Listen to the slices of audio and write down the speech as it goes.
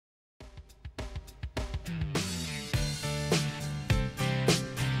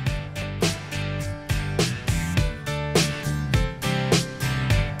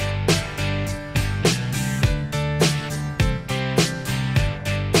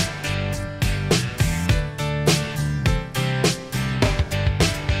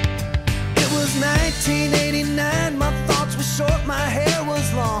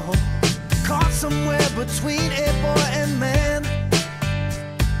between a boy and man.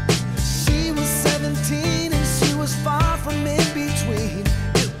 She was 17 and she was far from in between.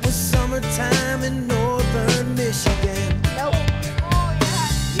 It was summertime in northern Michigan. Nope. Oh, yeah.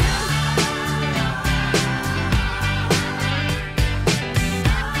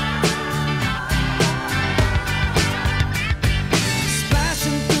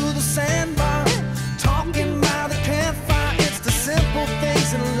 Splashing through the sandbar, talking by the campfire. It's the simple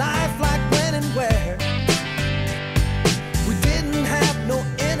things in life, like when and where. We didn't have no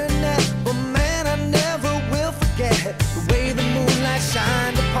internet, but man, I never will forget the way the moonlight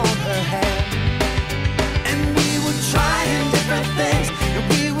shined upon her hair. And we were trying different things, and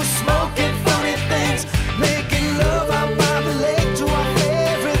we were smoking funny things, making love out by the lake to our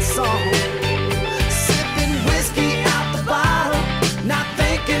favorite song, sipping whiskey out the bottle, not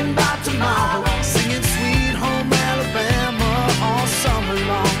thinking about tomorrow, singing Sweet Home Alabama all summer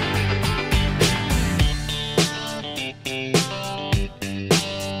long.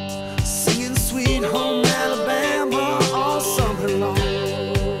 Singing Sweet Home Alabama all summer long.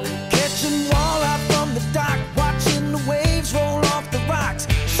 Catching walleye from the dock, watching the waves roll off the rocks.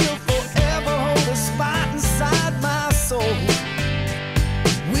 She'll forever hold a spot inside my soul.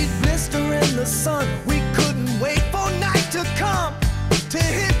 We'd blister in the sun, we couldn't wait for night to come to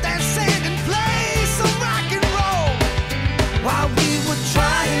hit that sand and play some rock and roll. While we were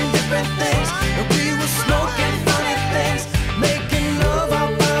trying different things, and we were smoking funny things, making love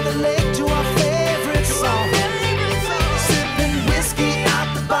out by the lake to our favorite song, sipping whiskey out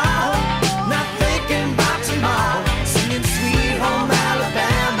the bottle, not thinking about tomorrow, singing Sweet Home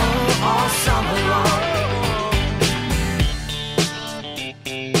Alabama all summer long.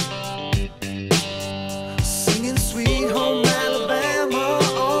 Singing Sweet Home Alabama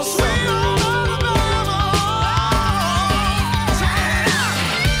all summer long.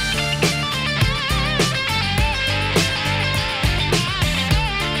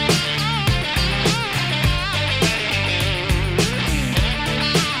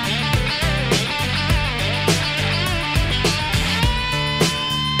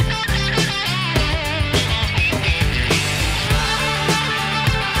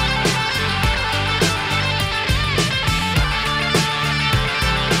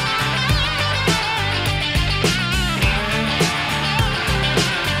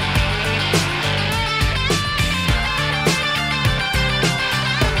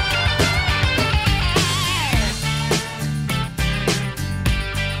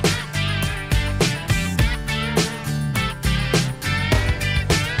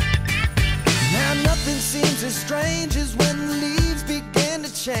 Now nothing seems as strange as when the leaves begin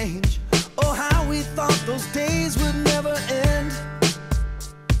to change. Oh, how we thought those days would never end.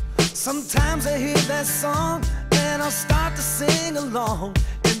 Sometimes I hear that song and I'll start to sing along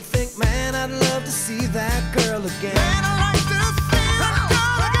and think, man, I'd love to see that girl again. Man, I like